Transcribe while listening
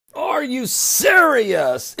Are you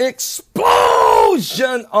serious?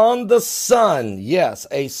 Explosion on the sun. Yes,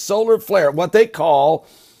 a solar flare, what they call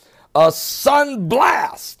a sun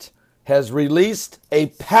blast, has released a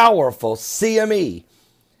powerful CME,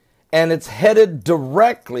 and it's headed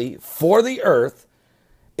directly for the Earth.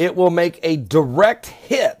 It will make a direct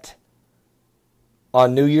hit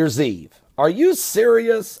on New Year's Eve. Are you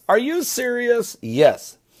serious? Are you serious?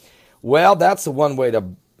 Yes. Well, that's the one way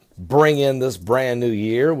to bring in this brand new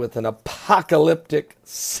year, with an apocalyptic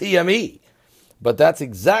CME. But that's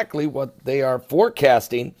exactly what they are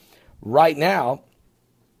forecasting right now.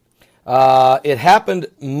 It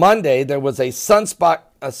happened Monday. There was a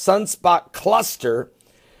sunspot cluster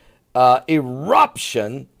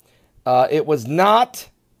eruption. It was not,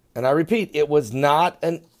 and I repeat, it was not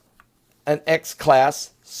an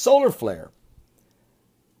X-class solar flare,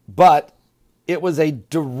 but it was a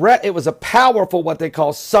powerful, what they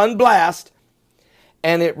call sun blast,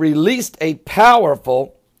 and it released a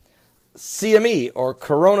powerful CME, or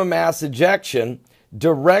corona mass ejection,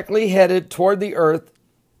 directly headed toward the Earth,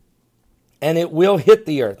 and it will hit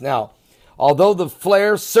the Earth. Now, although the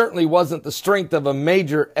flare certainly wasn't the strength of a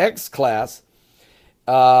major X-class,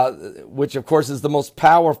 which of course is the most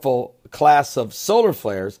powerful class of solar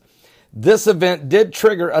flares, this event did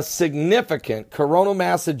trigger a significant coronal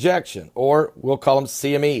mass ejection, or we'll call them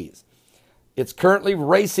CMEs. It's currently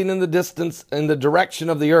racing in the direction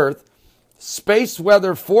of the Earth. Space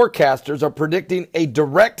weather forecasters are predicting a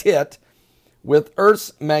direct hit with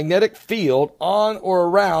Earth's magnetic field on or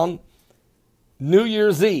around New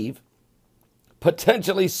Year's Eve,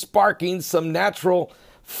 potentially sparking some natural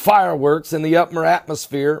fireworks in the upper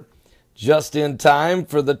atmosphere just in time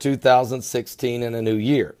for the 2016 and a new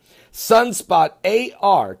year. Sunspot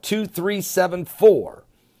AR2374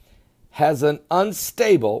 has an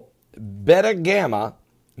unstable beta-gamma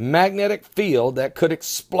magnetic field that could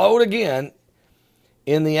explode again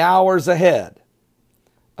in the hours ahead,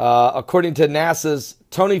 according to NASA's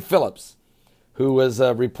Tony Phillips, who was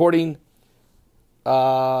reporting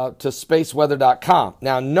to spaceweather.com.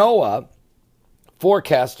 Now, NOAA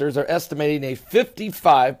forecasters are estimating a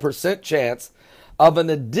 55% chance of an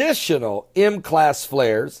additional M-class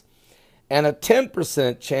flares and a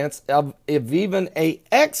 10% chance of even a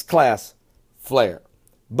X-class flare.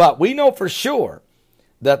 But we know for sure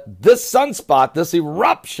that this sunspot, this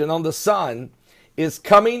eruption on the sun, is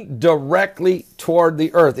coming directly toward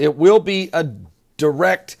the Earth. It will be a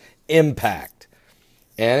direct impact,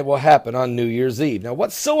 and it will happen on New Year's Eve. Now,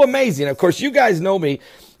 what's so amazing, of course, you guys know me,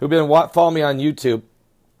 who've been following me on YouTube,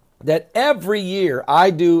 that every year I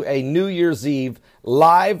do a New Year's Eve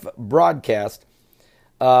live broadcast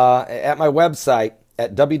at my website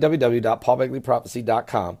at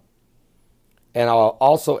www.paulbegleyprophecy.com, and I'll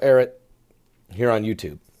also air it here on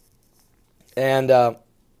YouTube. And I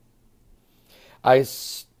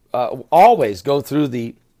always go through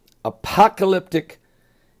the apocalyptic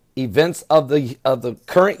events of the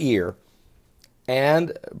current year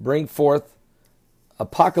and bring forth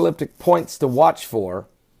apocalyptic points to watch for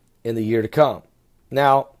in the year to come.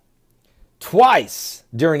 Now, twice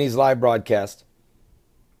during these live broadcasts,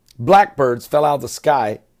 blackbirds fell out of the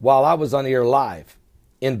sky while I was on the air live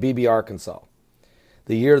in Beebe, Arkansas.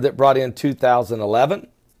 The year that brought in 2011,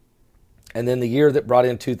 and then the year that brought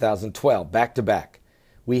in 2012, back to back.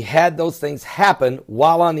 We had those things happen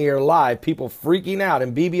while on the air live, people freaking out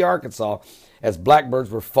in Beebe, Arkansas, as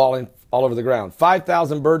blackbirds were falling all over the ground.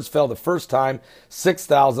 5,000 birds fell the first time,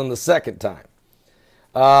 6,000 the second time.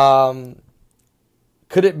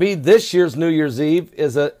 Could it be this year's New Year's Eve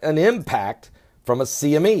is an impact from a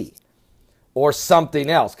CME or something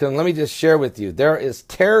else? Because let me just share with you, there is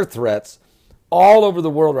terror threats all over the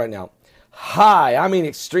world right now.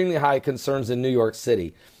 Extremely high concerns in New York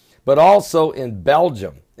City, but also in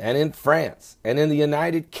Belgium and in France and in the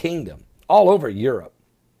United Kingdom, all over Europe,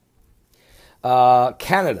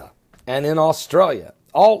 Canada, and in Australia,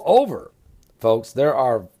 all over, folks. There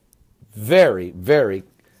are very, very,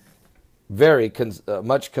 very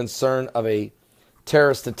much concern of a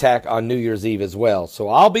terrorist attack on New Year's Eve as well. So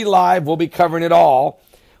I'll be live. We'll be covering it all.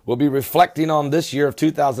 We'll be reflecting on this year of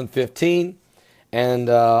 2015 and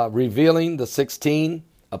revealing the 16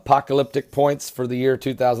 apocalyptic points for the year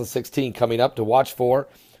 2016 coming up to watch for.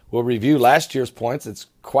 We'll review last year's points. It's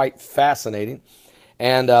quite fascinating.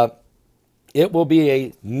 And it will be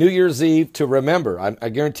a New Year's Eve to remember. I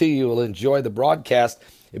guarantee you will enjoy the broadcast.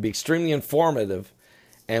 It'll be extremely informative,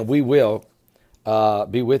 and we will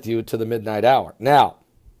be with you to the midnight hour. Now,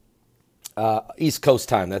 East Coast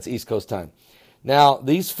time. That's East Coast time. Now,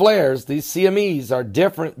 these flares, these CMEs, are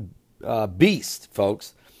different beasts,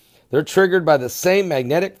 folks. They're triggered by the same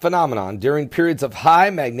magnetic phenomenon. During periods of high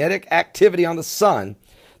magnetic activity on the sun,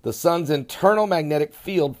 the sun's internal magnetic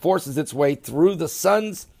field forces its way through the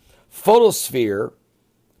sun's photosphere.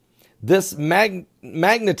 This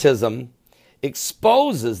magnetism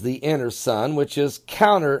exposes the inner sun, which is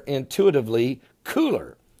counterintuitively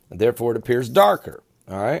cooler, and therefore it appears darker,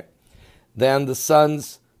 all right, than the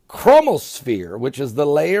sun's chromosphere, which is the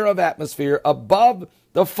layer of atmosphere above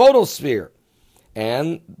the photosphere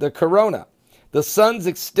and the corona. The sun's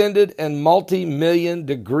extended and multi-million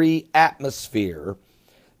degree atmosphere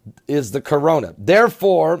is the corona.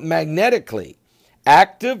 Therefore, magnetically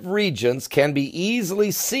active regions can be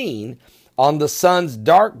easily seen on the sun's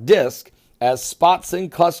dark disk as spots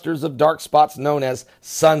and clusters of dark spots known as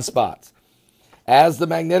sunspots. As the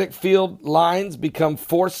magnetic field lines become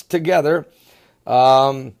forced together,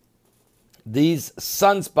 these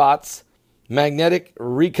sunspots, magnetic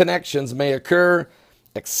reconnections may occur,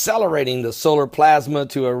 accelerating the solar plasma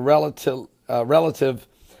to a relative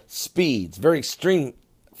speeds, very extreme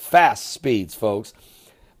fast speeds, folks.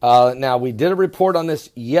 Now, we did a report on this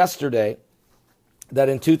yesterday, that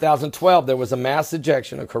in 2012 there was a mass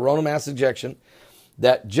ejection, a coronal mass ejection,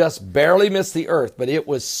 that just barely missed the Earth, but it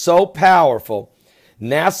was so powerful.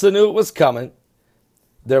 NASA knew it was coming.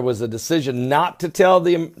 There was a decision not to tell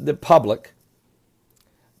the public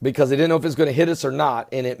because they didn't know if it was going to hit us or not,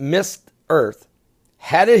 and it missed Earth.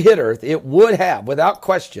 Had it hit Earth, it would have, without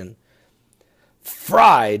question,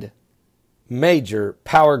 fried major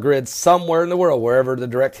power grids somewhere in the world, wherever the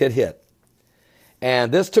direct hit.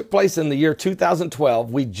 And this took place in the year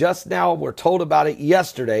 2012. We just now were told about it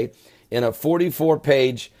yesterday in a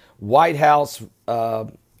 44-page White House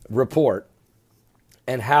report,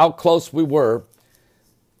 and how close we were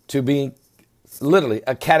to being literally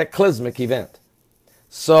a cataclysmic event.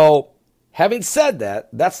 So, having said that,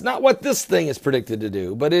 that's not what this thing is predicted to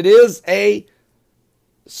do, but it is a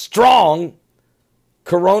strong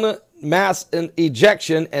corona mass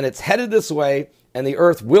ejection, and it's headed this way, and the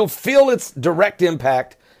Earth will feel its direct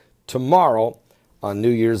impact tomorrow on New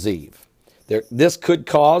Year's Eve. This could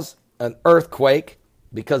cause an earthquake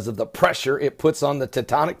because of the pressure it puts on the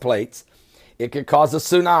tectonic plates. It could cause a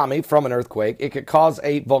tsunami from an earthquake. It could cause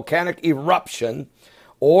a volcanic eruption,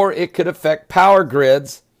 or it could affect power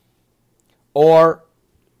grids or,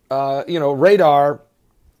 radar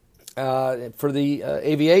for the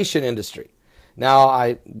aviation industry.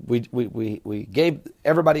 Now, we gave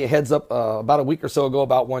everybody a heads up about a week or so ago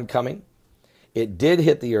about one coming. It did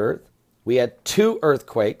hit the Earth. We had 2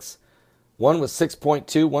 earthquakes. One was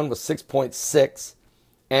 6.2, one was 6.6.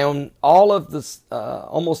 And all of this,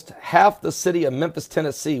 almost half the city of Memphis,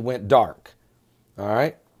 Tennessee went dark. All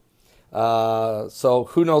right? So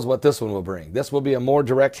who knows what this one will bring. This will be a more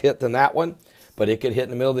direct hit than that one, but it could hit in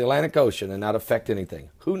the middle of the Atlantic Ocean and not affect anything.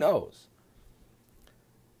 Who knows?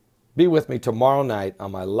 Be with me tomorrow night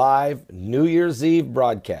on my live New Year's Eve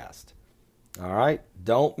broadcast. All right?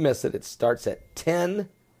 Don't miss it. It starts at 10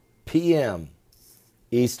 p.m.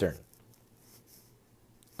 Eastern.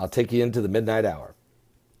 I'll take you into the midnight hour.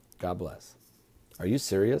 God bless. Are you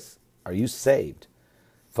serious? Are you saved?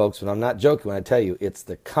 Folks, when I'm not joking when I tell you it's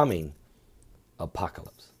the coming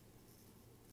apocalypse.